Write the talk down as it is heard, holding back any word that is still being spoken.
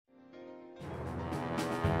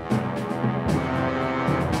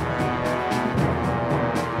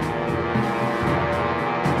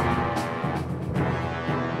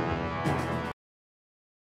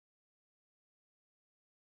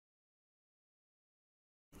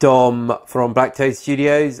Dom from BlackToad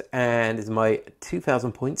Studios, and this is my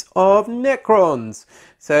 2000 points of Necrons.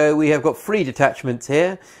 So we have got 3 detachments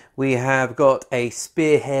here. We have got a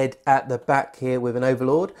spearhead at the back here with an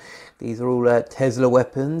overlord. These are all Tesla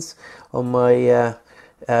weapons on my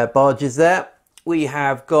barges there. We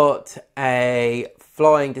have got a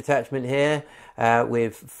flying detachment here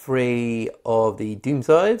with 3 of the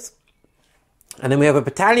Doomsayers. And then we have a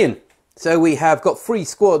battalion. So we have got 3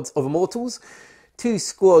 squads of Immortals, 2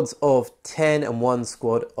 squads of 10 and 1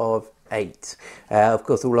 squad of 8. Of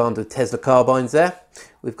course, all armed with Tesla carbines there.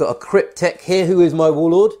 We've got a Cryptek here, who is my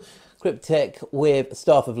warlord. Cryptek with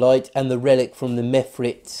Staff of Light and the relic from the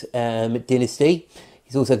Mefrit dynasty.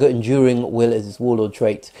 He's also got Enduring Will as his warlord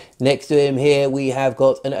trait. Next to him here, we have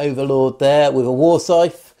got an overlord there with a war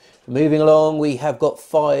scythe. Moving along, we have got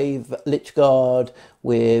 5 Lich Guard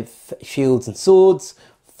with shields and swords,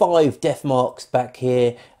 5 death marks back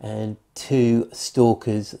here, and 2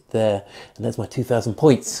 stalkers there, and that's my 2000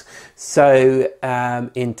 points. So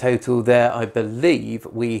in total there, I believe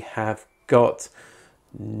we have got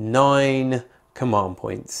 9 command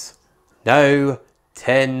points. No,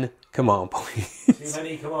 10 command points. Too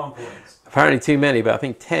many command points. Apparently too many, but I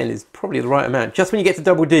think 10 is probably the right amount. Just when you get to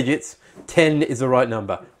double digits, 10 is the right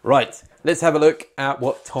number. Right, let's have a look at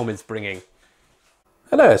what Tom is bringing.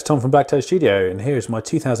 Hello, it's Tom from BlackToad Studio, and here is my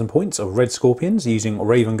 2000 points of Red Scorpions using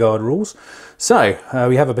Raven Guard rules. So,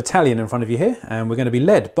 we have a battalion in front of you here, and we're going to be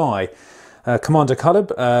led by Commander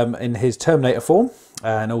Cullub in his Terminator form,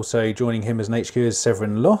 and also joining him as an HQ is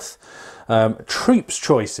Severin Loth. Troops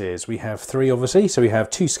choices, we have 3 obviously, so we have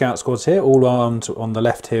 2 scout squads here, all armed on the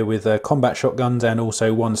left here with combat shotguns and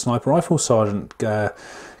also 1 sniper rifle, sergeant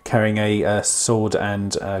carrying a sword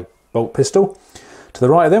and bolt pistol. To the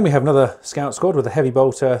right of them we have another scout squad with a heavy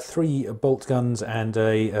bolter, 3 bolt guns and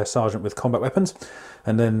a sergeant with combat weapons.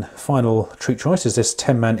 And then final troop choice is this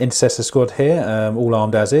 10-man intercessor squad here, all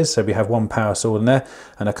armed as is, so we have 1 power sword in there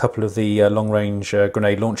and a couple of the long-range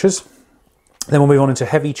grenade launchers. Then we'll move on into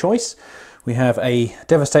heavy choice. We have a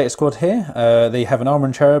Devastator squad here. They have an armor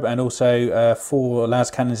and cherub and also 4 las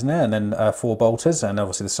cannons in there, and then 4 bolters, and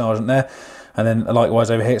obviously the sergeant there. And then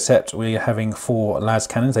likewise over here, except we're having 4 las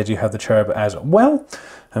cannons. They do have the cherub as well.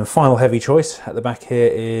 And final heavy choice at the back here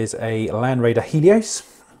is a Land Raider Helios,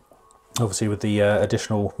 obviously with the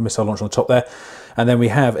additional missile launch on the top there. And then we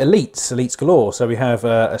have elites galore. So we have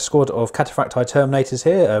a squad of Cataphracti Terminators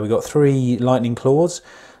here. We've got 3 Lightning Claws,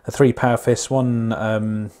 3 Power Fists,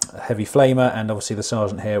 1 Heavy Flamer, and obviously the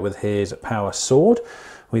sergeant here with his Power Sword.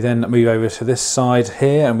 We then move over to this side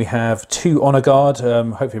here and we have 2 Honor Guard,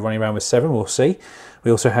 hopefully running around with 7, we'll see.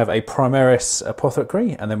 We also have a Primaris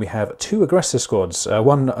Apothecary, and then we have 2 Aggressor squads,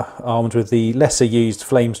 1 armed with the lesser used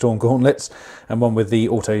Flamestorm Gauntlets and 1 with the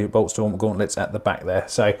Auto Boltstorm Gauntlets at the back there.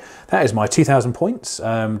 So that is my 2000 points.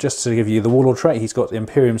 Just to give you the Warlord trait, he's got the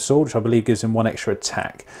Imperium Sword, which I believe gives him 1 extra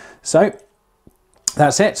attack. So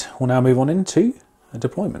that's it. We'll now move on into a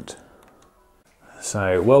deployment.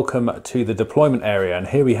 So welcome to the deployment area, and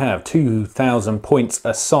here we have 2000 points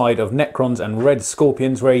aside of Necrons and Red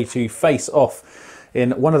Scorpions ready to face off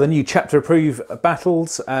in one of the new chapter approved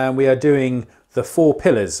battles, and we are doing the 4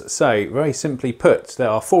 pillars. So very simply put, there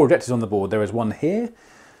are 4 objectives on the board. There is 1 here,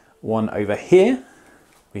 1 over here,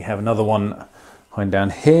 we have another one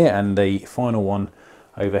down here, and the final one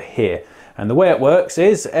over here. And the way it works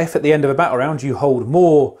is, if at the end of a battle round you hold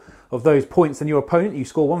more of those points than your opponent, you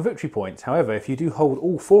score 1 victory point. However, if you do hold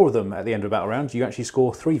all 4 of them at the end of a battle round, you actually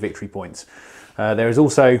score 3 victory points. There is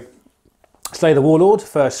also Slay the Warlord,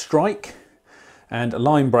 First Strike, and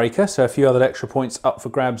Line Breaker, so a few other extra points up for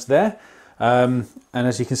grabs there. And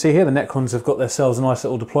as you can see here, the Necrons have got themselves a nice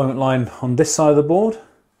little deployment line on this side of the board.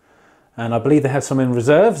 And I believe they have some in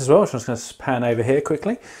reserves as well, so I'm just going to pan over here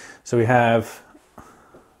quickly. So we have, I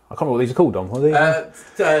can't remember what these are called, Dom. What are they?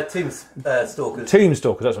 Tombstalkers.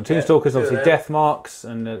 Tombstalkers, that's one. Tombstalkers, obviously death marks,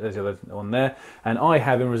 and there's the other one there. And I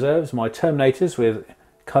have in reserves my Terminators with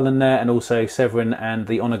Cullen there, and also Severin and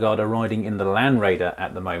the Honor Guard are riding in the Land Raider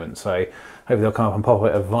at the moment. So hopefully they'll come up and pop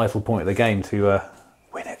at a vital point of the game to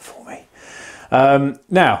win it for me.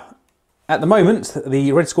 Now, at the moment,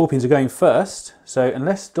 the Red Scorpions are going first. So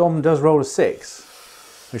unless Dom does roll a 6,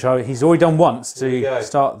 which he's already done once to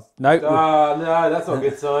start. No, no, that's not a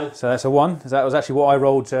good sign. So that's a 1. That was actually what I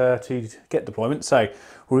rolled to get deployment. So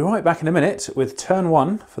we'll be right back in a minute with turn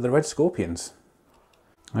 1 for the Red Scorpions.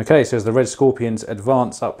 Okay, so as the Red Scorpions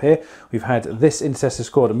advance up here, we've had this Intercessor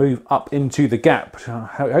squad move up into the gap,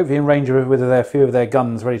 hopefully in range with a few of their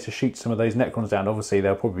guns ready to shoot some of those Necrons down. Obviously,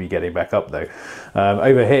 they'll probably be getting back up though.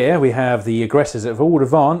 Over here, we have the aggressors that have all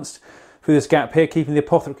advanced through this gap here, keeping the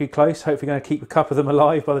apothecary close. Hopefully going to keep a couple of them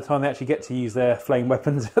alive by the time they actually get to use their flame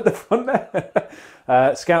weapons at the front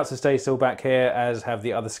there. Scouts have stayed still back here, as have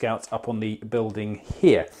the other scouts up on the building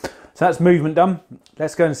here. So that's movement done.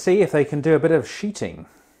 Let's go and see if they can do a bit of shooting.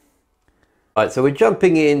 Right, so we're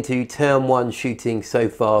jumping into turn 1 shooting so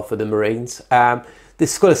far for the Marines.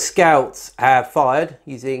 This squad of scouts have fired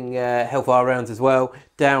using Hellfire rounds as well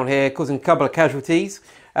down here, causing a couple of casualties.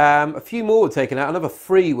 A few more were taken out, another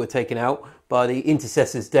 3 were taken out by the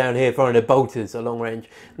intercessors down here firing their bolters at long range.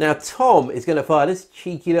 Now Tom is going to fire this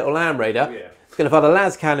cheeky little Land Raider. Oh, yeah. He's going to fire the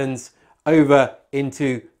las cannons over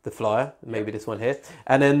into the flyer, maybe this one here,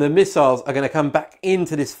 and then the missiles are going to come back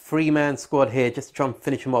into this 3-man squad here just to try and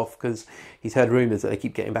finish him off, because he's heard rumours that they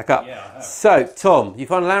keep getting back up. Yeah, so Tom, you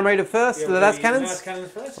find a Land Raider first, to the las cannons? Las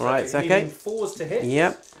cannons first. All right, so okay. 4s to hit.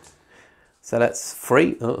 Yep. So that's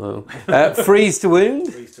 3. Freeze to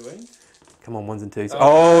wound. Freeze to wound. Come on, 1s and 2s.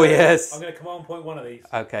 Oh yes. I'm going to command point 1 of these.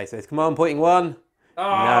 Okay, so it's command pointing 1.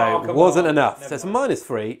 Oh, no, it wasn't enough. So it's a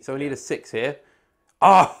 -3. So we need a 6 here.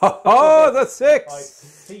 Oh, that's 6. I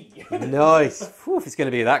see. Nice. Whew, it's going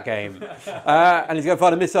to be that game. And he's going to fire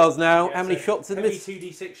the missiles now. Yeah, how many shots are the missiles?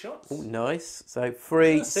 2d6 shots. Oh, nice. So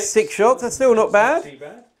 6 shots. That's still not bad. Not too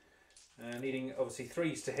bad. Needing obviously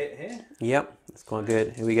 3s to hit here. Yep, that's quite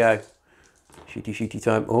good. Here we go. Shooty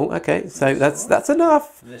time. Oh, okay. So that's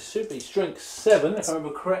enough. And this should be strength 7, if I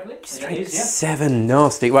remember correctly. Strength 7,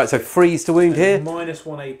 nasty. Right, so freeze to wound here.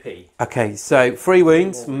 -1 AP. Okay, so 3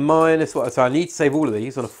 wounds, minus what? So I need to save all of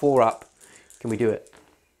these on a 4 up. Can we do it?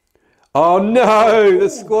 Oh no! The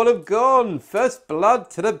squad have gone. First blood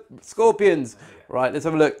to the Scorpions. Right, let's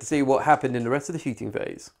have a look to see what happened in the rest of the shooting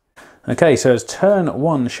phase. Okay, so as turn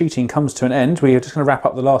 1 shooting comes to an end, we are just going to wrap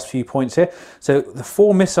up the last few points here. So the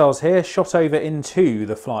 4 missiles here shot over into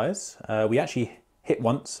the flyers. We actually hit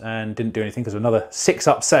once and didn't do anything because of another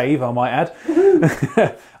 6-up save, I might add.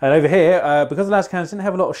 And over here, because the las cannons didn't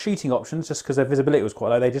have a lot of shooting options, just because their visibility was quite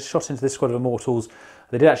low, they just shot into this squad of immortals.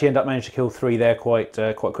 They did actually end up managing to kill 3 there quite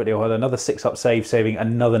quickly. Although another 6-up save, saving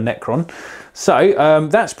another Necron. So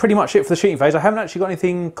that's pretty much it for the shooting phase. I haven't actually got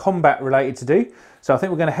anything combat related to do. So I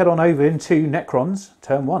think we're going to head on over into Necrons,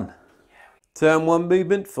 turn 1. Turn 1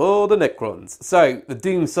 movement for the Necrons. So the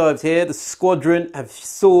Doom Scythes here, the squadron have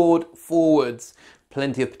soared forwards.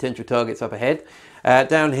 Plenty of potential targets up ahead.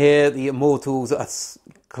 Down here, the Immortals are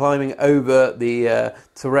climbing over the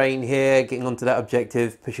terrain here, getting onto that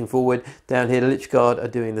objective, pushing forward. Down here, the Lich Guard are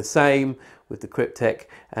doing the same with the Cryptek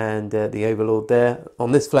and the Overlord there.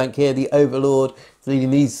 On this flank here, the Overlord is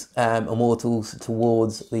leading these Immortals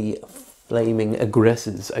towards the flaming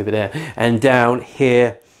aggressors over there. And down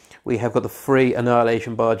here, we have got the 3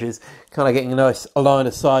 Annihilation barges, kind of getting a nice line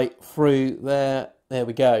of sight through there. There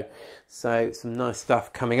we go. So some nice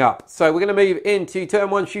stuff coming up. So we're going to move into turn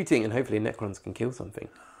 1 shooting, and hopefully Necrons can kill something.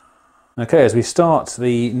 Okay, as we start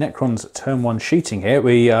the Necrons turn 1 shooting here,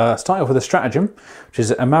 we start off with a stratagem, which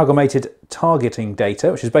is amalgamated targeting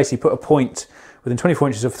data, which is basically put a point within 24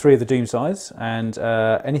 inches of 3 of the Doom Scythes, and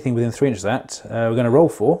anything within 3 inches of that, we're going to roll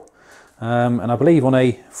for. And I believe on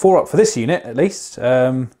a 4-up for this unit, at least,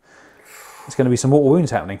 there's going to be some mortal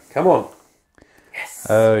wounds happening. Come on. Yes.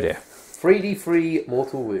 Oh dear. 3d3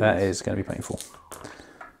 mortal wounds. That is going to be painful.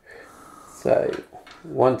 So,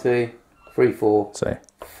 1, 2, 3, 4. So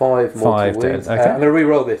 5 mortal wounds. Okay. I'm going to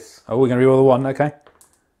re-roll this. Oh, we're going to re-roll the 1, okay.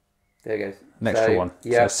 There it goes. An extra 1.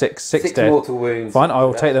 Yeah. So 6 dead. Mortal wounds. Fine, I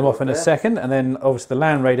will take them off in a second. And then obviously the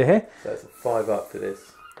Land Raider here. So it's a 5 up for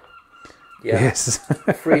this. Yeah. Yes.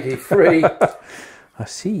 3d3. I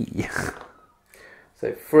see.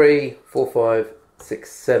 So 3, 4, 5,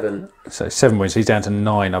 6, 7. So 7 wounds. He's down to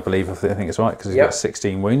 9, I believe. I think it's right, because he's got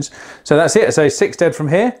 16 wounds. So that's it. So 6 dead from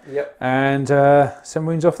here. Yep. And 7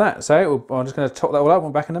 wounds off that. So I'm just going to top that all up.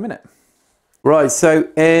 We'll be back in a minute. Right, so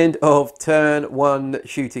end of turn 1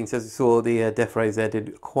 shooting. So as we saw, the Death Rays there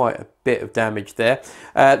did quite a bit of damage there.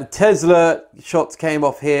 The Tesla shots came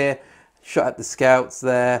off here. Shot at the scouts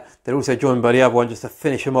there. They're also joined by the other one just to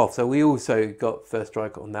finish them off. So we also got first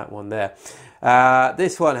strike on that one there.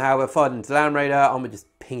 This one, however, fired into Land Raider. I'm just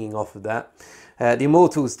pinging off of that. The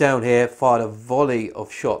Immortals down here fired a volley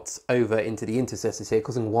of shots over into the Intercessors here,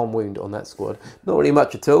 causing 1 wound on that squad. Not really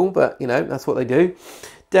much at all, but you know, that's what they do.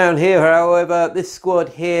 Down here, however, this squad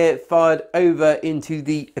here fired over into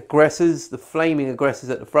the aggressors, the flaming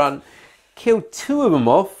aggressors at the front. Killed 2 of them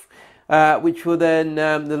off. Which were then,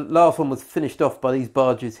 the last one was finished off by these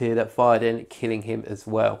barges here that fired in, killing him as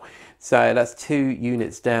well. So that's 2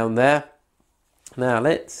 units down there. Now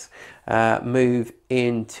let's move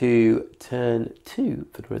into turn 2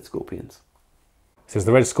 for the Red Scorpions. So as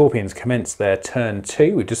the Red Scorpions commence their turn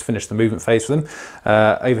 2, we've just finished the movement phase for them.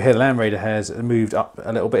 Over here, the Land Raider has moved up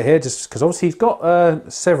a little bit here, just because obviously he's got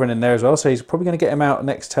Severin in there as well, so he's probably going to get him out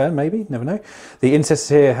next turn, maybe, never know. The Incestors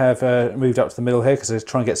here have moved up to the middle here, because they're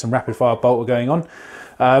trying to get some rapid fire bolter going on.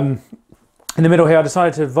 In the middle here, I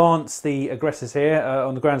decided to advance the aggressors here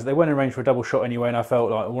on the grounds that they weren't in range for a double shot anyway, and I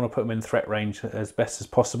felt like I want to put them in threat range as best as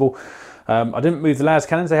possible. I didn't move the las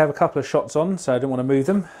cannons, they have a couple of shots on, so I didn't want to move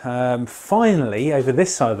them. Finally, over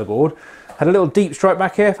this side of the board, had a little deep strike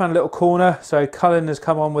back here, found a little corner, so Cullen has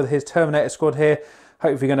come on with his Terminator squad here,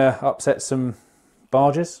 hopefully going to upset some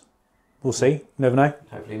barges. We'll see, never know.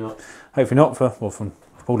 Hopefully not. Hopefully not, from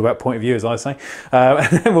all about point of view, as I say.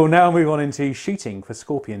 And then we'll now move on into shooting for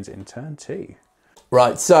Scorpions in turn 2.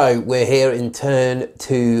 Right, so we're here in turn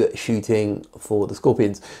 2 shooting for the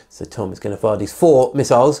Scorpions. So Tom is going to fire these 4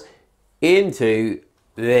 missiles into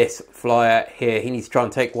this flyer here. He needs to try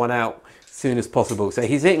and take one out as soon as possible. So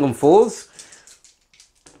he's hitting on 4s.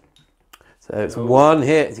 So it's 1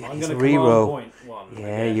 hit. He needs to reroll.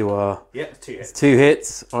 Yeah, you are. Yeah, 2 hits. It's 2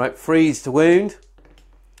 hits. All right, freeze to wound.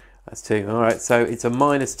 That's 2. All right, so it's a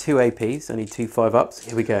 -2 AP, so I need 2 5-ups.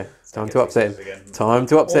 Here we go. It's time to upset him. Time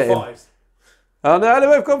to upset him. Oh no,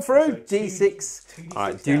 they've gone through. D6. All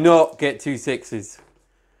right, do not get 2 6s.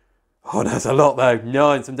 Oh, that's a lot though.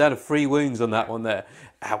 9. So I'm down to 3 wounds on that one there.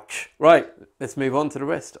 Ouch. Right, let's move on to the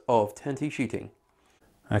rest of turn 2 shooting.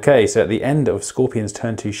 Okay, so at the end of Scorpion's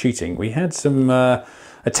turn 2 shooting, we had some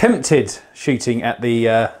attempted shooting at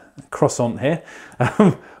the croissant here.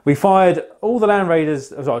 We fired all the Land Raiders,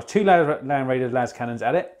 sorry, 2 Land Raiders las cannons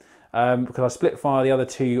at it, because I split fire the other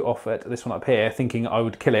 2 off at this one up here, thinking I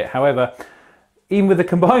would kill it. However, even with the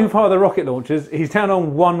combined fire of the rocket launchers, he's down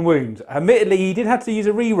on 1 wound. Admittedly, he did have to use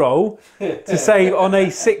a re-roll to save on a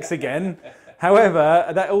 6 again.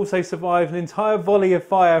 However, that also survived an entire volley of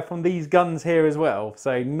fire from these guns here as well.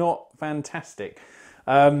 So not fantastic.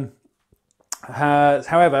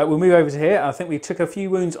 However, we'll move over to here. I think we took a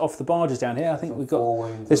few wounds off the barges down here. I think we've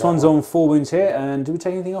got this one's on 4 wounds here. And did we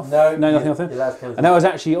take anything off? No, nothing off them. And that was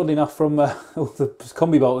actually oddly enough from all the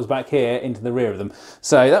combi bolters back here into the rear of them.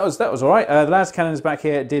 So that was all right. The las cannons back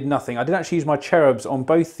here did nothing. I did actually use my cherubs on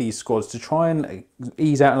both these squads to try and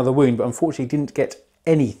ease out another wound, but unfortunately didn't get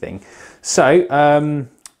anything. So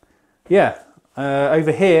yeah,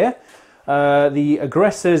 over here. The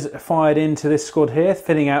aggressors fired into this squad here,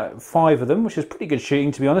 thinning out 5 of them, which is pretty good shooting,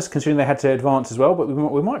 to be honest, considering they had to advance as well. But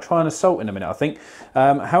we might try an assault in a minute, I think.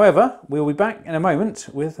 However, we'll be back in a moment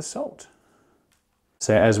with assault.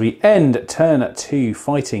 So as we end turn 2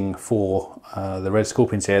 fighting for the Red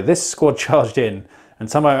Scorpions here, this squad charged in, and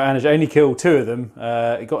somehow managed to only kill 2 of them.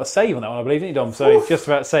 He got a save on that one, I believe, didn't he, Dom? So he just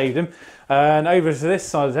about saved him. And over to this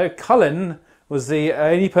side here, Cullen was the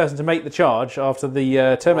only person to make the charge after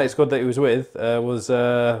the Terminator squad that he was with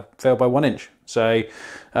failed by 1 inch. So,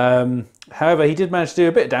 however, he did manage to do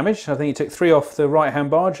a bit of damage. I think he took 3 off the right-hand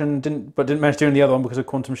barge and didn't manage to do the other one because of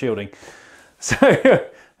quantum shielding. So,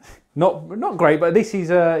 not great, but at least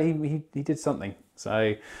he did something.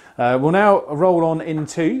 So, we'll now roll on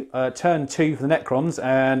into turn 2 for the Necrons,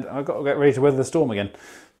 and I've got to get ready to weather the storm again.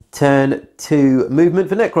 Turn 2 movement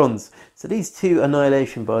for Necrons. So these 2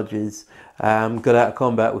 annihilation barges got out of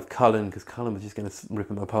combat with Cullen, because Cullen was just going to rip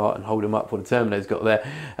him apart and hold him up while the Terminator's got there.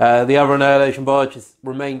 The other annihilation barge has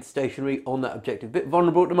remained stationary on that objective. A bit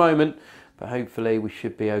vulnerable at the moment, but hopefully we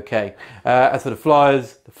should be okay. As for the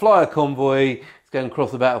flyers, the flyer convoy is going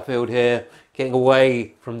across the battlefield here, getting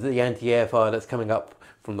away from the anti-air fire that's coming up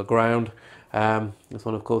from the ground. This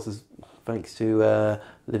one, of course, is thanks to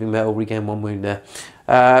Living Metal, regain 1 wound there.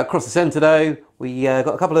 Across the centre, though, we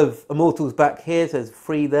got a couple of Immortals back here, so there's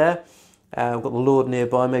 3 there. We've got the Lord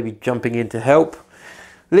nearby, maybe jumping in to help.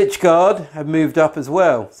 Lich Guard have moved up as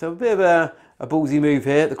well, so a bit of a ballsy move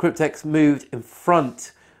here. The Cryptex moved in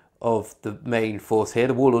front of the main force here.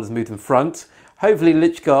 The Warlord has moved in front. Hopefully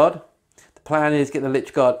Lich Guard, the plan is get the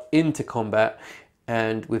Lich Guard into combat,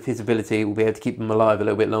 and with his ability we'll be able to keep them alive a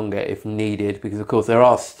little bit longer if needed, because of course there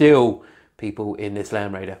are still people in this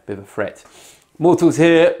Land Raider, bit of a threat. Mortals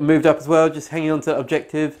here moved up as well, just hanging on to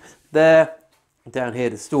objective there. Down here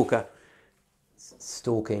the Stalker,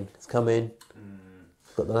 stalking, it's come in.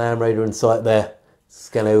 Got the Land Raider in sight there. It's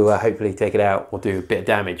going to hopefully take it out or do a bit of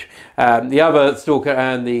damage. The other Stalker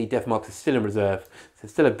and the Death Marks are still in reserve, so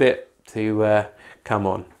still a bit to come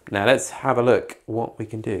on. Now let's have a look what we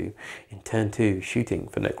can do in turn 2 shooting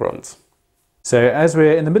for Necrons. So as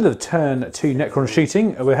we're in the middle of turn 2 Necron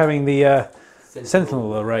shooting, we're having the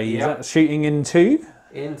Sentinel array shooting into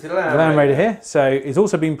the Land Raider here. So it's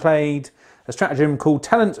also been played a stratagem called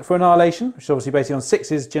Talent for Annihilation, which is obviously basically on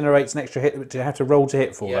 6s, generates an extra hit which you have to roll to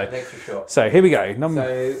hit for. Yeah, an extra shot. So here we go.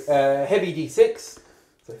 Heavy D6.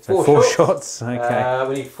 So four shots. Okay.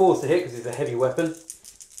 We need 4s to hit because it's a heavy weapon.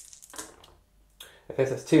 Okay,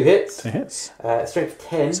 so that's 2 hits. 2 hits. Strength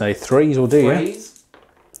 10. So 3s will do, 3s.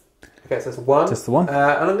 Okay, so that's 1. Just the 1. And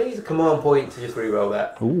I'm going to use a command point to just re-roll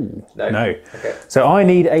that. Ooh. No. Okay. So I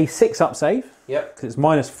need a 6-up save. Yep. Because it's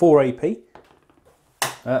minus 4 AP.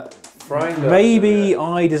 Maybe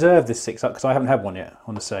I deserve this 6-up because I haven't had one yet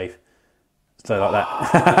on the save. So like that.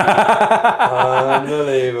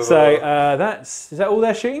 Unbelievable. So is that all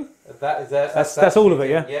they're shooting? That's all of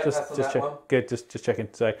it, yeah. Yeah, just check. One. Good, just checking.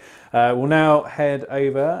 So we'll now head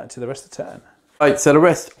over to the rest of the turn. Right, so the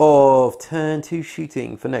rest of turn 2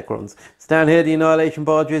 shooting for Necrons. So down here, the Annihilation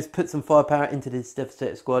Barges put some firepower into this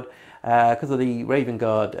Devastator squad because of the Raven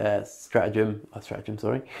Guard tactics.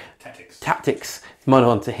 It's minus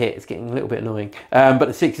 1 to hit. It's getting a little bit annoying. But the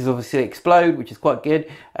 6s obviously explode, which is quite good.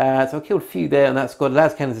 So I killed a few there on that squad.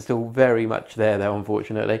 Las cannons are still very much there, though,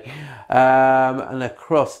 unfortunately. And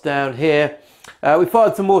across down here, we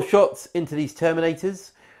fired some more shots into these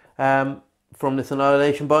Terminators. From this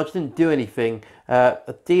Annihilation Barge. Didn't do anything.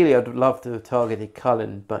 Ideally, I'd love to have targeted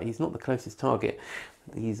Cullen, but he's not the closest target.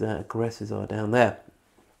 These aggressors are down there.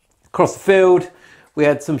 Across the field, we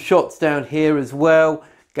had some shots down here as well,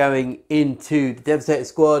 going into the Devastator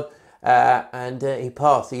squad, and he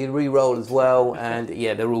passed. He could re-roll as well, and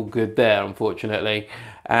yeah, they're all good there, unfortunately.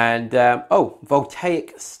 And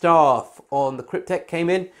Voltaic Staff on the Cryptek came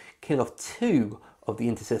in, killing off 2 of the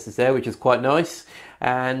intercessors there, which is quite nice.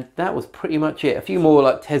 And that was pretty much it. A few more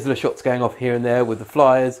like Tesla shots going off here and there with the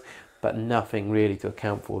flyers, but nothing really to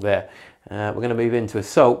account for there. We're going to move into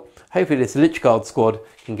assault. Hopefully this Lich Guard squad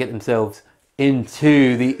can get themselves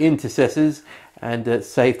into the intercessors and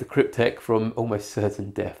save the Cryptek from almost certain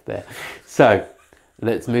death there. So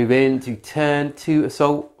let's move into turn 2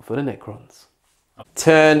 assault for the Necrons.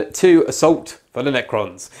 Turn 2 assault for the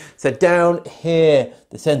Necrons. So down here,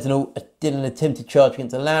 the Sentinel did an attempted charge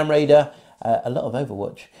against a Land Raider. A lot of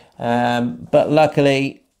Overwatch. But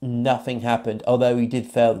luckily, nothing happened. Although he did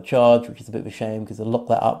fail the charge, which is a bit of a shame because a lock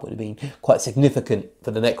that up would have been quite significant for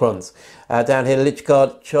the Necrons. Down here, the Lich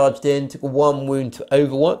Guard charged in, took a 1 wound to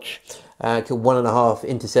Overwatch. Killed 1.5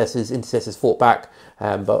 intercessors. Intercessors fought back,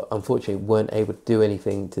 but unfortunately weren't able to do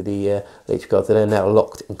anything to the Lich Guard. So they're now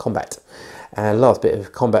locked in combat. And last bit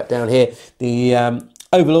of combat down here, the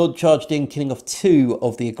Overlord charged in, killing off 2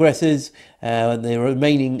 of the aggressors. The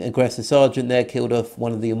remaining aggressor sergeant there killed off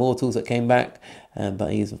 1 of the immortals that came back,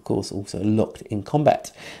 but he is of course also locked in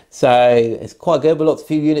combat. So it's quite good, but lots of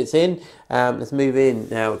few units in. Let's move in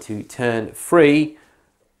now to turn 3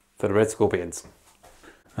 for the Red Scorpions.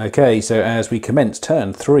 Okay, so as we commence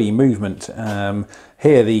turn 3 movement,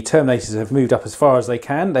 here the Terminators have moved up as far as they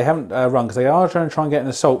can. They haven't run because they are trying to get an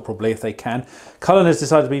assault probably if they can. Cullen has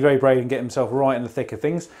decided to be very brave and get himself right in the thick of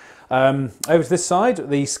things. Over to this side,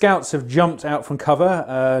 the scouts have jumped out from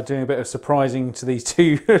cover, doing a bit of surprising to these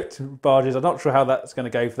 2 barges. I'm not sure how that's going to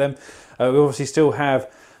go for them. We obviously still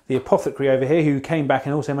have the Apothecary over here who came back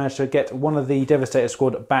and also managed to get 1 of the Devastator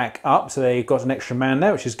squad back up, so they got an extra man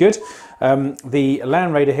there, which is good. The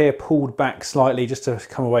Land Raider here pulled back slightly just to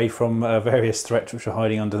come away from various threats which are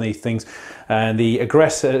hiding underneath things, and the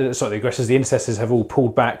the intercessors have all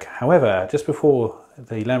pulled back. However, just before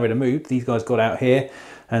the Land Raider moved, these guys got out here,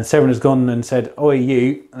 and Severin has gone and said, "Oi,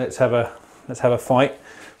 you, let's have a fight."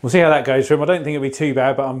 We'll see how that goes for him. I don't think it'll be too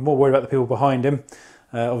bad, but I'm more worried about the people behind him.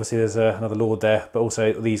 Obviously there's another Lord there, but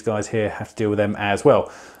also these guys here have to deal with them as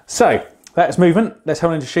well. So that's movement. Let's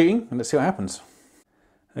head into shooting and let's see what happens.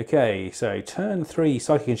 Okay, so turn 3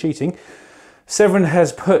 psychic and shooting. Severin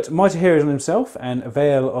has put Mighty Heroes on himself and a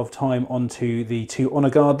Veil of Time onto the 2 Honour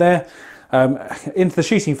Guard there. Into the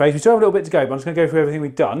shooting phase, we still have a little bit to go, but I'm just going to go through everything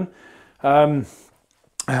we've done. The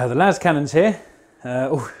las cannons here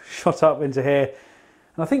all shot up into here,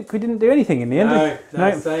 and I think we didn't do anything in the end.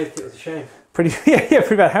 No, saved. It was a shame.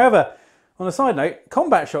 Pretty bad. However, on a side note,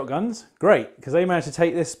 combat shotguns, great, because they managed to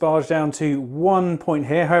take this barge down to 1 point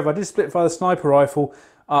here. However, I did split fire the sniper rifle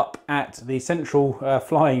up at the central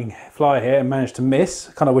flyer here and managed to miss.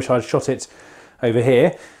 I kind of wish I'd shot it over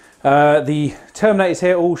here. The Terminators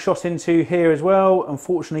here all shot into here as well.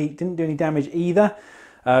 Unfortunately, didn't do any damage either.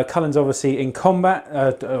 Cullen's obviously in combat.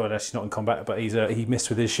 Well, actually not in combat, but he missed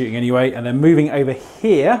with his shooting anyway. And then moving over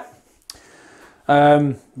here,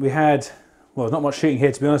 we had... well, not much shooting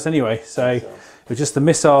here, to be honest, anyway. So it was just the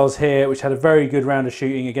missiles here, which had a very good round of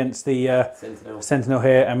shooting against the Sentinel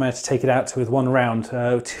here, and managed to take it out with 1 round,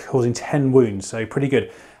 causing 10 wounds. So pretty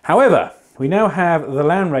good. However, we now have the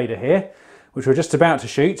Land Raider here, which we're just about to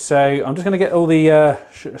shoot. So I'm just going to get all the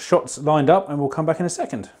shots lined up and we'll come back in a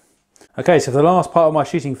second. Okay, so for the last part of my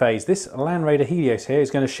shooting phase, this Land Raider Helios here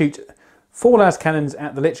is going to shoot 4 las cannons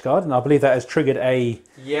at the Lich Guard, and I believe that has triggered a...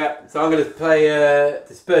 Yeah, so I'm going to play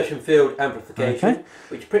Dispersion Field Amplification,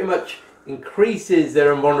 which pretty much increases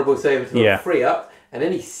their invulnerable saving to a 3 up, and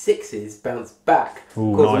any 6s bounce back,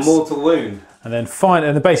 cause a mortal wound. And then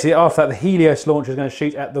basically after that, the Helios launcher is going to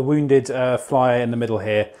shoot at the wounded flyer in the middle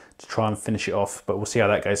here to try and finish it off, but we'll see how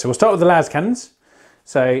that goes. So we'll start with the las cannons.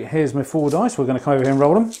 So here's my 4 dice. We're going to come over here and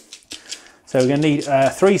roll them. So we're going to need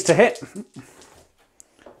 3s to hit.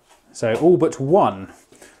 So all but 1.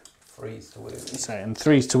 3s to wound. So and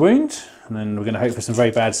 3s to wound, and then we're going to hope for some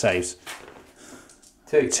very bad saves.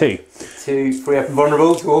 2. 2. 2 free up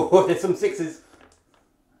invulnerables, or there's some 6s.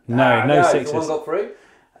 No 6s. So 1 got through.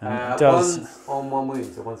 One's on 1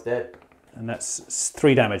 wound, so 1's dead. And that's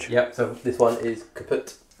 3 damage. Yep, so this one is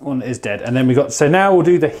kaput. 1 is dead. And then we got, so now we'll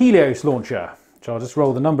do the Helios launcher. So I'll just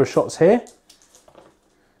roll the number of shots here.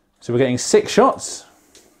 So we're getting 6 shots.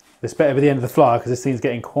 This better be the end of the flyer because this thing's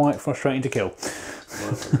getting quite frustrating to kill.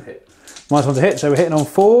 Minus 1 to hit, so we're hitting on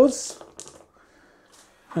 4s.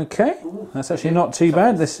 Okay, that's actually not too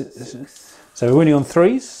bad. So we're winning on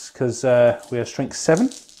 3s because we are strength 7.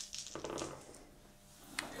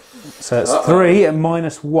 So that's 3 and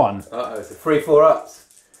minus 1. So 3 4-ups.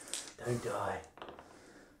 Don't die.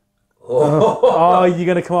 Oh, you're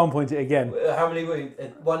going to command point it again. How many wounds?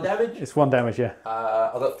 1 damage? It's 1 damage, yeah.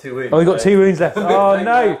 I got 2 wounds. Oh, you got 2 wounds left. Oh,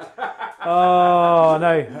 no. Oh,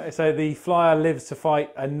 no. So the flyer lives to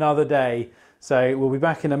fight another day. So we'll be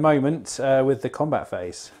back in a moment with the combat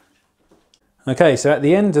phase. Okay, so at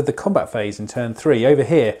the end of the combat phase in turn 3, over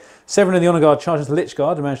here, 7 of the Honour Guard charges the Lich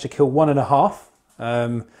Guard and managed to kill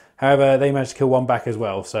 1.5. However, they managed to kill 1 back as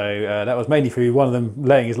well, so that was mainly through one of them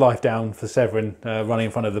laying his life down for Severin, running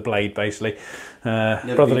in front of the blade, basically.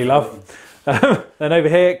 Brotherly love. Then over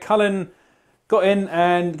here, Cullen got in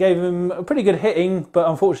and gave him a pretty good hitting, but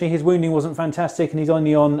unfortunately his wounding wasn't fantastic, and he's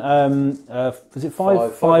only on, was it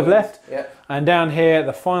 5 left? Yeah. And down here,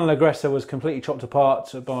 the final aggressor was completely chopped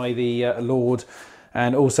apart by the Lord.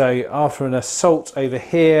 And also, after an assault over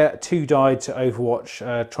here, 2 died to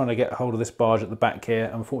Overwatch, trying to get hold of this barge at the back here,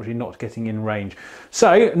 unfortunately not getting in range.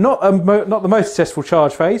 So, not the most successful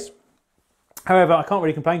charge phase. However, I can't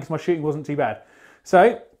really complain because my shooting wasn't too bad.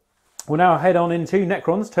 So, we'll now head on into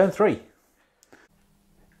Necrons, turn 3.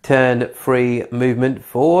 Turn 3 movement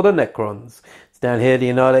for the Necrons. It's down here, the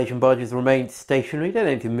Annihilation barges remain stationary. They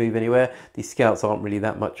don't need to move anywhere. These scouts aren't really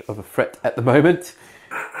that much of a threat at the moment.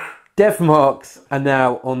 Death marks are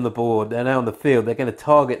now on the board. They're now on the field. They're going to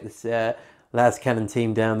target this las cannon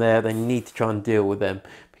team down there. They need to try and deal with them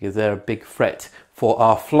because they're a big threat for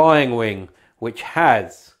our flying wing, which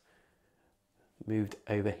has moved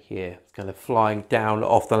over here. It's kind of flying down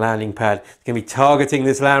off the landing pad. It's going to be targeting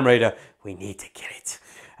this Land Raider. We need to kill it.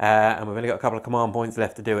 And we've only got a couple of command points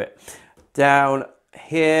left to do it. Down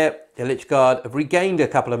here, the Lich Guard have regained a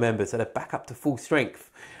couple of members, so they're back up to full strength.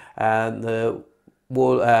 And the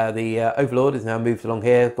Overlord is now moved along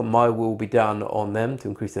here. Got my will be done on them to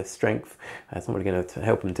increase their strength. That's not really going to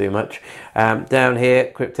help them too much. Down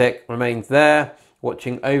here, Cryptek remains there,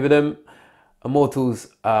 watching over them. Immortals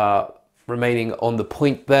are remaining on the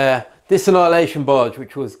point there. This Annihilation barge,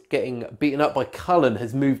 which was getting beaten up by Cullen,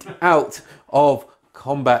 has moved out of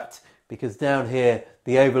combat because down here,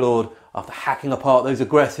 the Overlord, after hacking apart those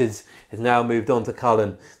aggressors, has now moved on to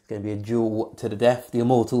Cullen. It's going to be a duel to the death. The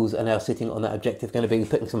Immortals are now sitting on that objective, going to be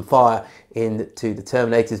putting some fire into the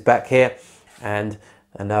Terminators back here. And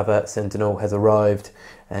another Sentinel has arrived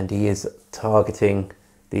and he is targeting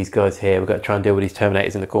these guys here. We've got to try and deal with these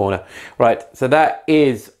Terminators in the corner. Right, so that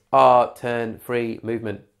is our turn 3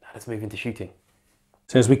 movement. Now let's move into shooting.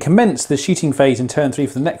 So as we commence the shooting phase in turn 3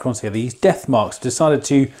 for the Necrons here, these death marks decided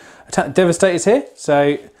to attack the Devastators here.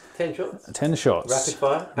 So 10 shots. 10 shots. Rapid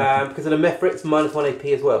fire. Because of the Mephrits, minus 1 AP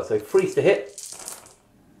as well. So 3s to hit.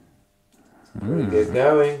 Pretty good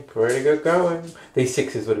going. Pretty good going. These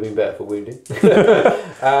 6s would have been better for wounding.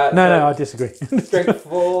 No, I disagree. Strength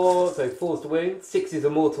 4, so 4s to wound. 6 is a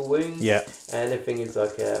mortal wound. Yeah. And everything is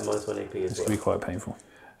like minus 1 AP as well. This could be quite painful.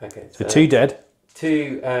 Okay. So 2 dead.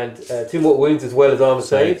 2 mortal wounds as well as armor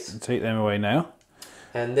saves. Take them away now.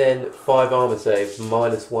 And then 5 armor saves,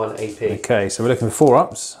 minus 1 AP. Okay, so we're looking for 4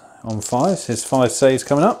 ups on 5s. Here's 5 saves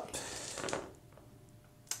coming up.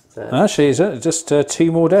 So actually, it's just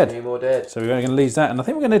 2 more dead. 2 more dead. So we're going to lose that, and I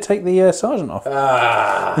think we're going to take the Sergeant off.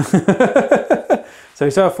 So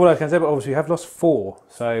we still have 4 I can say, but obviously we have lost 4.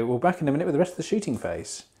 So we'll back in a minute with the rest of the shooting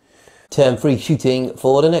phase. Turn 3 shooting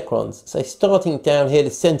for the Necrons. So starting down here,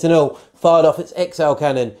 the Sentinel fired off its Exile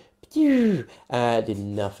Cannon, Did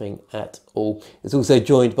nothing at all. It's also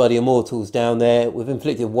joined by the Immortals down there. We've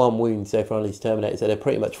inflicted 1 wound so far on these Terminators, so they're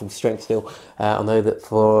pretty much full strength still. I know that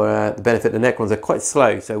for the benefit of the Necrons, they're quite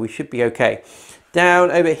slow, so we should be okay.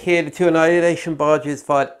 Down over here, the 2 Annihilation Barges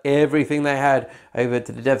fired everything they had over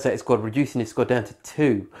to the Devastator squad, reducing this squad down to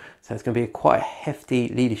 2. So it's going to be quite a hefty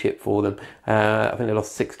leadership for them. I think they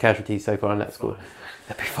lost 6 casualties so far on that squad.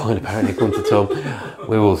 They'll be fine, apparently, according to Tom.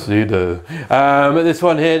 We will see though. But this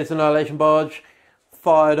one here, this Annihilation Barge,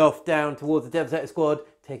 fired off down towards the Devastator squad,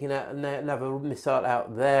 taking out another missile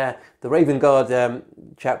out there. The Raven Guard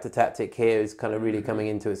chapter tactic here is kind of really coming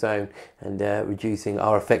into its own and reducing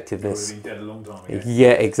our effectiveness. Been dead a long time ago.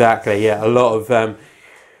 Yeah, exactly. Yeah, a lot of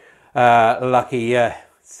lucky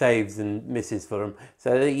saves and misses for them.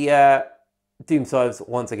 So the Doomsides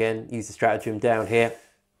once again use the stratagem down here.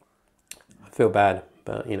 I feel bad,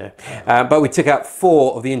 but you know. But we took out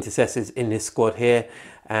 4 of the intercessors in this squad here,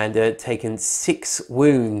 and taken 6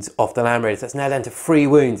 wounds off the Land Raiders. That's now down to 3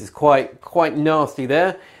 wounds. It's quite nasty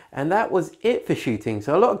there. And that was it for shooting.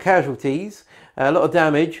 So a lot of casualties, a lot of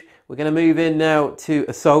damage. We're going to move in now to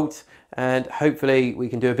assault, and hopefully we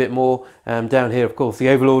can do a bit more. Down here, of course, the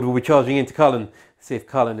Overlord will be charging into Cullen. See if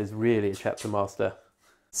Cullen is really a chapter master.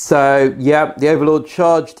 So yeah, the Overlord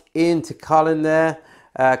charged into Cullen there.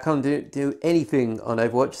 Can't do anything on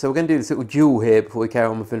Overwatch, so we're going to do this little duel here before we carry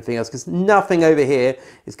on with anything else, because nothing over here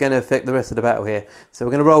is going to affect the rest of the battle here. So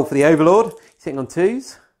we're going to roll for the Overlord. He's sitting on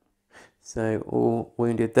 2s, so all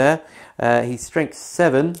wounded there. He's strength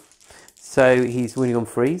 7, so he's wounding on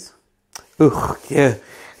 3s. Ugh, yeah,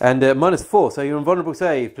 and -4, so you're on vulnerable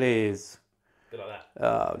save, please. Bit like that.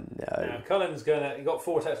 Oh no. Now Cullen's gonna. He got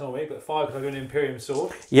 4 attacks on me, but 5 because I got an Imperium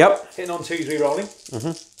sword. Yep. Hitting on 2s, re-rolling.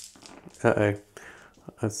 Uh oh.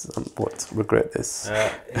 I somewhat regret this.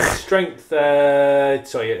 Strength.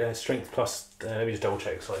 Strength plus. Let me just double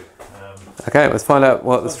check. Sorry. Okay, let's find out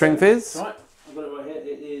what the strength is. Right, I've got it right here.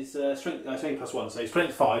 It is strength. Strength plus 1, so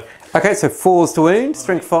strength 5. Okay, so 4s to wound,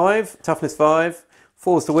 strength 5, toughness 5,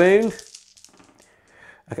 4s to wound.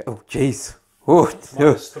 Okay, oh jeez. Oh,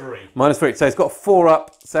 -3. -3. So it's got 4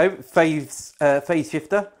 up. So phase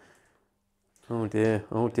shifter. Oh dear,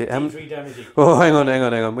 oh dear. D3 damage each. Oh, hang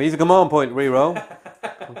on. We use a command point reroll.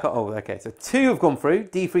 Oh, okay. So 2 have gone through.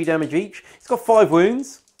 D3 damage each. It's got 5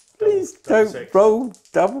 wounds. Please don't roll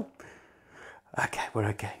double. Okay, we're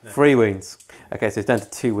okay. No. 3 wounds. Okay, so it's down to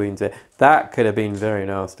 2 wounds there. That could have been very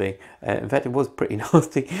nasty. In fact, it was pretty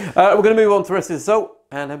nasty. We're going to move on to the rest of the assault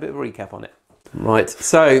and have a bit of a recap on it. Right,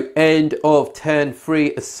 so end of turn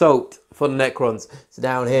 3 assault for the Necrons. So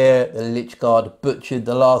down here, the Lich Guard butchered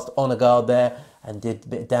the last Honor Guard there and did a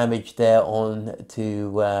bit of damage there on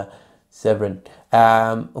to Severin.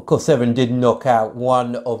 Of course, Severin did knock out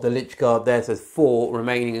 1 of the Lich Guard there, so there's 4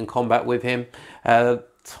 remaining in combat with him.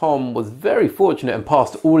 Tom was very fortunate and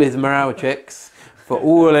passed all his morale checks for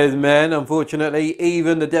all his men, unfortunately.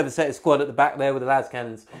 Even the Devastator squad at the back there with the las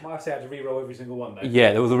cannons. I might say I had to re-roll every single one though.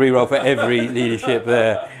 Yeah, there was a re-roll for every leadership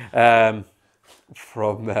there.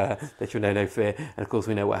 From There Shall Know No Fear. And of course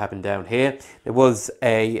we know what happened down here. There was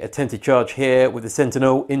a attempted charge here with the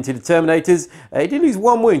Sentinel into the Terminators. He did lose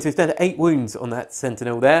 1 wound, so he's down to 8 wounds on that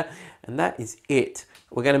Sentinel there. And that is it.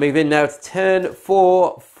 We're going to move in now to turn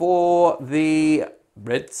 4 for the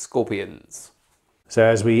Red Scorpions. So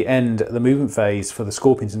as we end the movement phase for the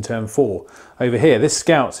Scorpions in turn 4, over here, this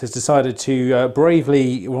scout has decided to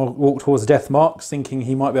bravely walk towards the death marks, thinking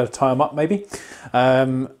he might be able to tie them up maybe.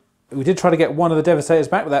 We did try to get 1 of the Devastators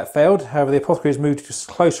back, but that failed. However, the Apothecary has moved just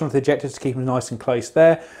closer onto the objectives to keep him nice and close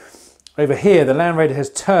there. Over here, the Land Raider has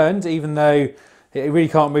turned, even though it really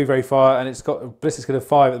can't move very far, and it's got Ballistic skill of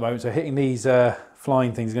 5 at the moment, so hitting these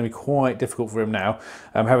flying things is going to be quite difficult for him now.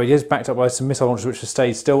 However, he is backed up by some missile launchers, which have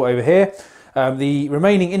stayed still over here. The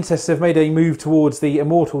remaining intercessors have made a move towards the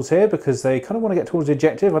Immortals here because they kind of want to get towards the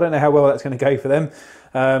objective. I don't know how well that's going to go for them.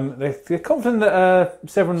 They're confident that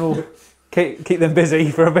Severin will keep them busy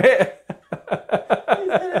for a bit.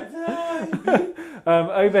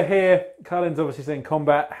 Over here, Cullen's obviously still in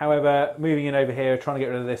combat. However, moving in over here, trying to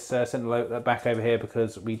get rid of this Sentinel back over here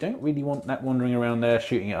because we don't really want that wandering around there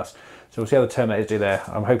shooting at us. So we'll see how the Terminators do there.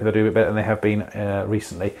 I'm hoping they'll do a bit better than they have been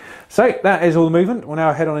recently. So that is all the movement. We'll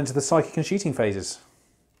now head on into the Psychic and Shooting phases.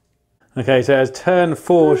 Okay, so as turn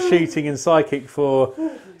 4 shooting and Psychic for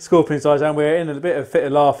Scorpions dies down, we're in a bit of fit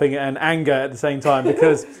of laughing and anger at the same time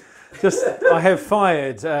because I have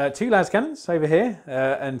fired 2 las cannons over here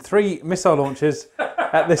and 3 missile launchers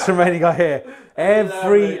at this remaining guy here. And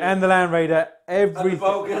the Land Raider, and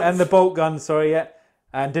the bolt gun,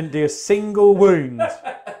 and didn't do a single wound.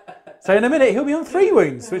 So in a minute he'll be on 3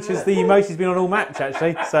 wounds, which is the most he's been on all match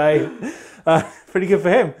actually. So pretty good for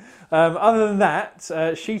him. Other than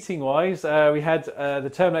that, shooting-wise, we had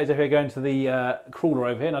the Terminators over here going to the crawler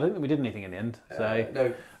over here, and I don't think we did anything in the end. So,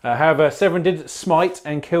 no. However, Severin did smite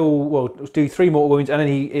and kill, well, do 3 mortal wounds, and then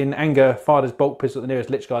he, in anger, fired his bolt pistol at the nearest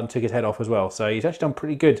Lich Guard and took his head off as well. So he's actually done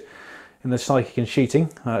pretty good in the psychic and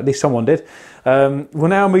shooting. At least someone did. We'll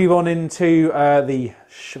now move on into the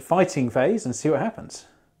fighting phase and see what happens.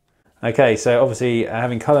 Okay, so obviously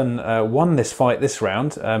having Cullen won this fight this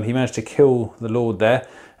round, he managed to kill the Lord there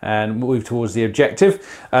and move towards the objective.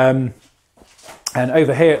 And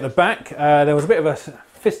over here at the back, there was a bit of a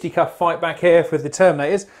fisticuff fight back here with the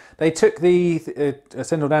Terminators. They took the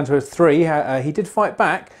Sentinel down to a 3. He did fight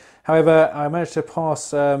back. However, I managed to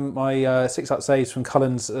pass my 6-up saves from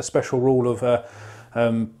Cullen's special rule of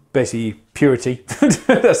basically purity.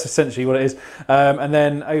 That's essentially what it is. And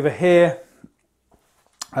then over here,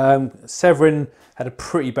 Severin had a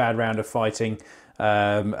pretty bad round of fighting.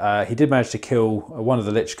 He did manage to kill one of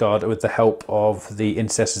the Lich Guard with the help of the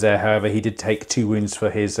Intercessors there. However, he did take 2 wounds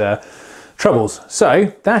for his troubles.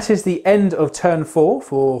 So that is the end of turn 4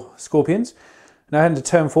 for Scorpions. Now into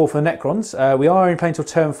turn 4 for the Necrons. We are only playing till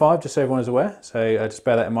turn 5, just so everyone is aware. So just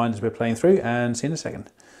bear that in mind as we're playing through, and see you in a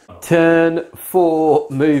second. Turn 4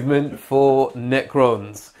 movement for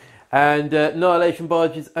Necrons. And Annihilation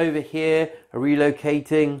Barges over here are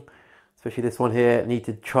relocating, especially this one here. I need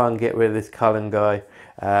to try and get rid of this Cullen guy.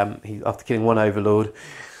 He's after killing 1 Overlord.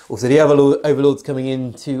 Also, the other Overlord's coming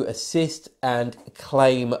in to assist and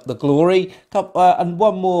claim the glory. And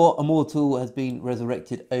 1 more Immortal has been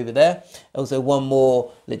resurrected over there. Also, 1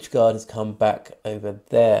 more Lich Guard has come back over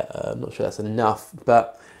there. I'm not sure that's enough,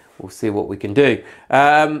 but we'll see what we can do.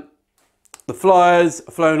 The flyers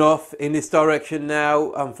are flown off in this direction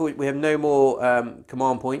now. Unfortunately, we have no more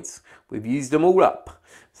command points. We've used them all up.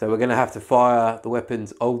 So we're going to have to fire the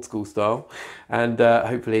weapons old school style and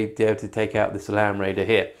hopefully be able to take out this Lamb Raider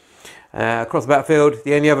here. Across the battlefield,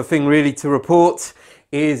 the only other thing really to report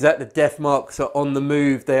is that the death marks are on the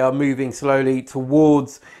move. They are moving slowly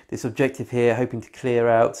towards this objective here, hoping to clear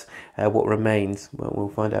out what remains. Well, we'll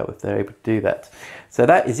find out if they're able to do that. So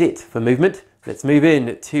that is it for movement. Let's move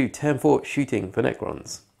in to turn 4 shooting for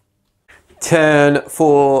Necrons. Turn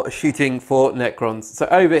 4 shooting for Necrons. So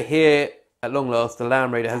over here, at long last, the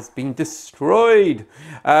Lamb Raider has been destroyed.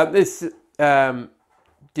 This Doom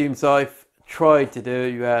Scythe tried to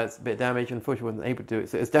do a bit of damage, unfortunately wasn't able to do it.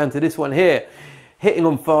 So it's down to this one here. Hitting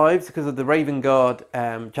on 5s because of the Raven Guard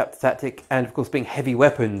chapter tactic, and of course being heavy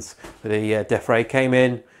weapons. The Death Ray came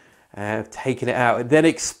in, taking it out. It then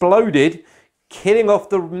exploded, killing off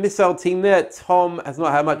the missile team there. Tom has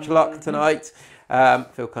not had much luck tonight.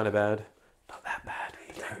 Feel kind of bad. Not that bad.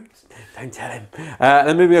 Don't tell him.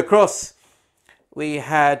 And moving across, we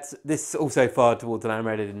had this also fired towards the Lamb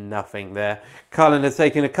Raider, did nothing there. Cullen has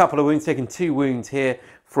taken a couple of wounds, taken 2 wounds here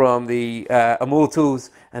from the Immortals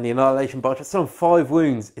and the Annihilation Barge. That's on 5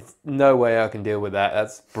 wounds. It's no way I can deal with that.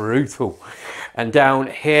 That's brutal. And down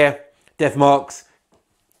here, death marks,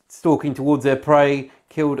 stalking towards their prey,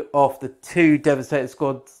 killed off the 2 Devastator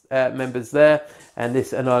Squad members there. And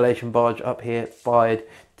this Annihilation Barge up here fired,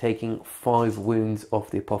 taking 5 wounds off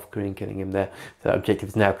the Apothecary and killing him there. So that objective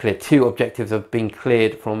is now clear. 2 objectives have been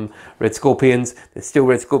cleared from Red Scorpions. There's still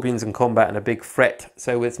Red Scorpions in combat and a big threat.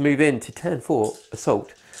 So let's move in to turn 4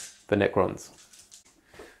 assault for Necrons.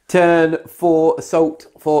 Turn 4 assault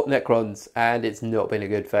for Necrons, and it's not been a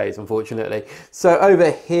good phase, unfortunately. So over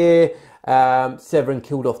here, Severin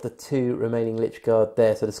killed off the 2 remaining Lich Guard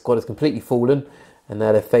there. So the squad has completely fallen, and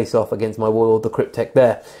now they face off against my Warlord, the Cryptek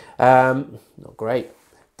there. Not great.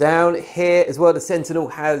 Down here as well, the Sentinel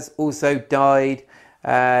has also died.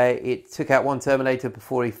 It took out 1 Terminator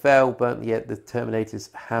before he fell, but yet the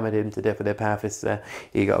Terminators hammered him to death with their power fists there.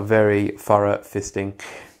 He got a very thorough fisting.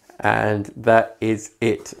 And that is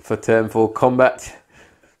it for turn 4 combat.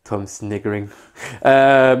 Tom's sniggering.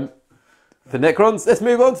 For Necrons, let's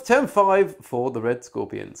move on to turn 5 for the Red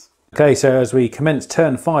Scorpions. Okay, so as we commence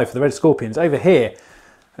turn 5 for the Red Scorpions, over here,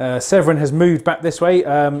 Severin has moved back this way,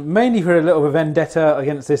 mainly for a little bit of vendetta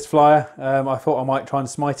against this flyer. I thought I might try and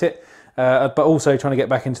smite it, but also trying to get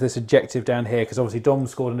back into this objective down here, because obviously Dom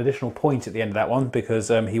scored an additional point at the end of that one, because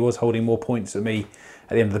he was holding more points than me at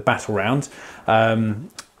the end of the battle round.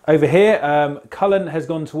 Over here, Cullen has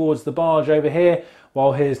gone towards the barge over here,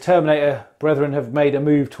 while his Terminator brethren have made a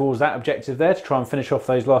move towards that objective there to try and finish off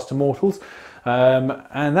those last Immortals.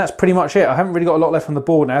 And that's pretty much it. I haven't really got a lot left on the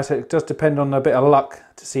board now, so it does depend on a bit of luck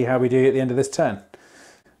to see how we do at the end of this turn.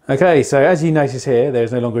 Okay, so as you notice here,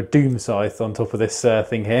 there's no longer a Doom Scythe on top of this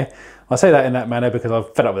thing here. I say that in that manner because I'm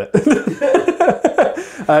fed up with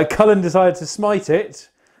it. Cullen decided to smite it,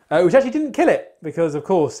 which actually didn't kill it because, of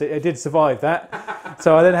course, it did survive that.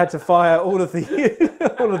 So I then had to fire all of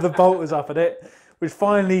the all of the bolters up at it, which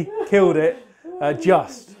finally killed it.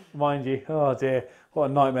 Just, mind you. Oh dear, what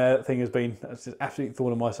a nightmare that thing has been. That's just absolutely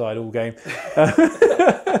thorn on my side all game.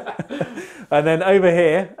 And then over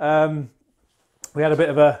here, we had a bit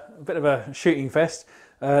of a shooting fest.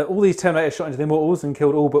 All these Terminators shot into the Immortals and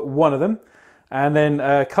killed all but one of them. And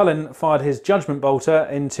then Cullen fired his Judgment Bolter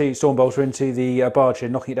Storm Bolter into the barge here,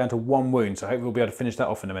 knocking it down to 1 wound. So hopefully we'll be able to finish that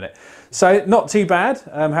off in a minute. So not too bad.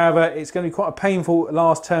 However, it's going to be quite a painful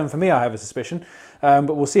last turn for me, I have a suspicion.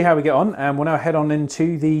 But we'll see how we get on. And we'll now head on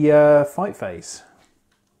into the fight phase.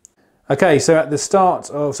 Okay, so at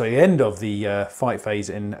the end of the fight phase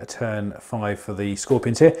in turn 5 for the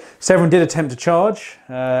Scorpions here, Severin did attempt to charge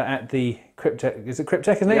at the Cryptek, is it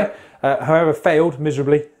Cryptek, isn't it? Yeah. However, failed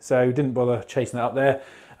miserably, so didn't bother chasing that up there.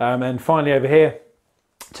 And finally over here,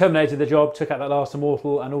 terminated the job, took out that last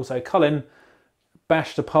Immortal, and also Cullen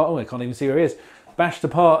bashed apart, oh I can't even see where he is, bashed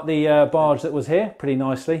apart the barge that was here pretty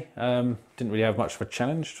nicely. Didn't really have much of a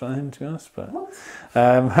challenge for him, to be honest. But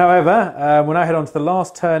however, we'll now head on to the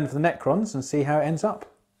last turn for the Necrons and see how it ends up.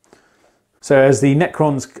 So as the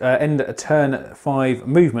Necrons end a turn 5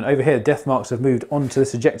 movement, over here the Death Marks have moved onto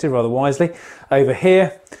this objective rather wisely. Over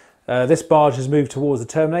here, this barge has moved towards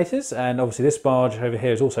the Terminators, and obviously this barge over here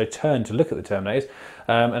has also turned to look at the Terminators.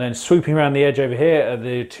 And then swooping around the edge over here are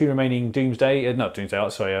the 2 remaining Doomsday, not Doomsday,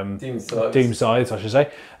 sorry, Doomsides, I should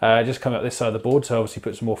say. Just coming up this side of the board, so obviously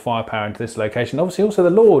put some more firepower into this location. Obviously also the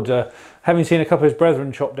Lord, having seen a couple of his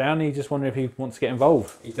brethren chopped down, he just wondering if he wants to get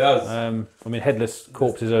involved. He does. I mean, headless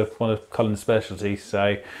corpses are one of Cullen's specialties,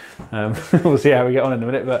 so we'll see how we get on in a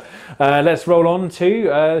minute. But let's roll on to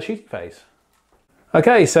the shooting phase.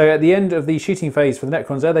 Okay, so at the end of the shooting phase for the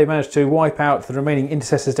Necrons there, they managed to wipe out the remaining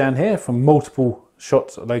Intercessors down here from multiple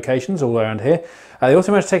shot locations all around here. They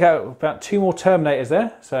also managed to take out about 2 more Terminators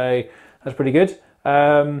there, so that's pretty good.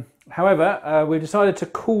 However, we decided to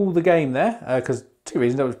call the game there because 2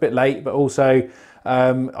 reasons. It was a bit late, but also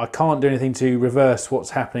I can't do anything to reverse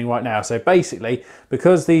what's happening right now. So basically,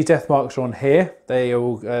 because these Death Marks are on here,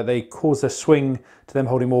 they cause a swing to them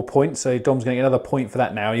holding more points. So Dom's going to get another point for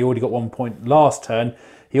that now. He already got 1 point last turn.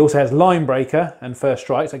 He also has Line Breaker and First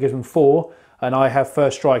Strike, so that gives him 4. And I have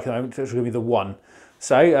First Strike at the moment, which is going to be the 1.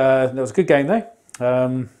 So that was a good game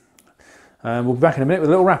though. We'll be back in a minute with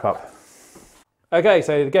a little wrap up. Okay,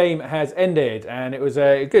 so the game has ended and it was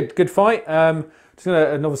a good fight. And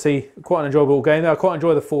obviously quite an enjoyable game. I quite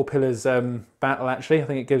enjoy the 4 pillars battle actually. I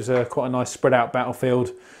think it gives quite a nice spread out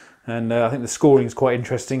battlefield, and I think the scoring is quite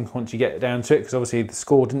interesting once you get down to it, because obviously the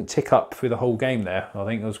score didn't tick up through the whole game there. I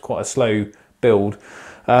think it was quite a slow build.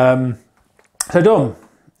 So Dom,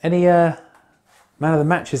 any man of the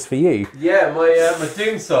matches for you? Yeah, my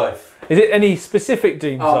Doom Scythe. Is it any specific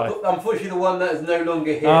Doom Scythe? Unfortunately, the one that is no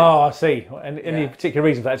longer here. Oh, I see. Any particular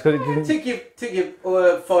reason for that? It's because it took you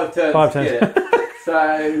 5 turns. 5 turns. To get it.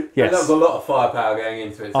 So yes. and that was a lot of firepower going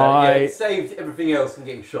into it. So yeah, it saved everything else from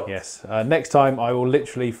getting shot. Yes. Next time I will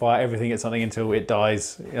literally fire everything at something until it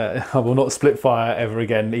dies. I will not split fire ever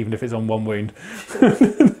again, even if it's on 1 wound.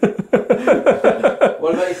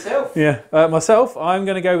 What about yourself? Yeah. Myself, I'm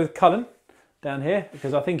going to go with Cullen down here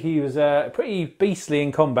because I think he was pretty beastly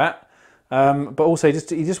in combat. But also he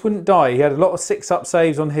just wouldn't die. He had a lot of 6-up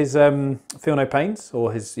saves on his Feel No Pains,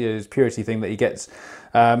 or his purity thing that he gets.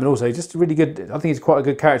 And also just really good. I think he's quite a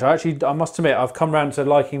good character. I must admit, I've come around to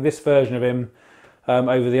liking this version of him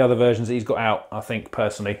over the other versions that he's got out, I think,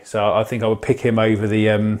 personally. So I think I would pick him over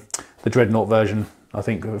the Dreadnought version, I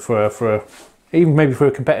think, even maybe for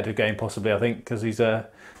a competitive game, possibly, I think, because he's a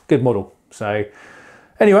good model. So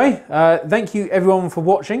anyway, thank you everyone for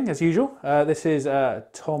watching, as usual. This is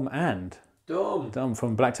Tom and Dom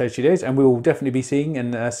from BlackToad Studios, and we will definitely be seeing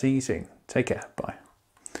and see you soon. Take care. Bye.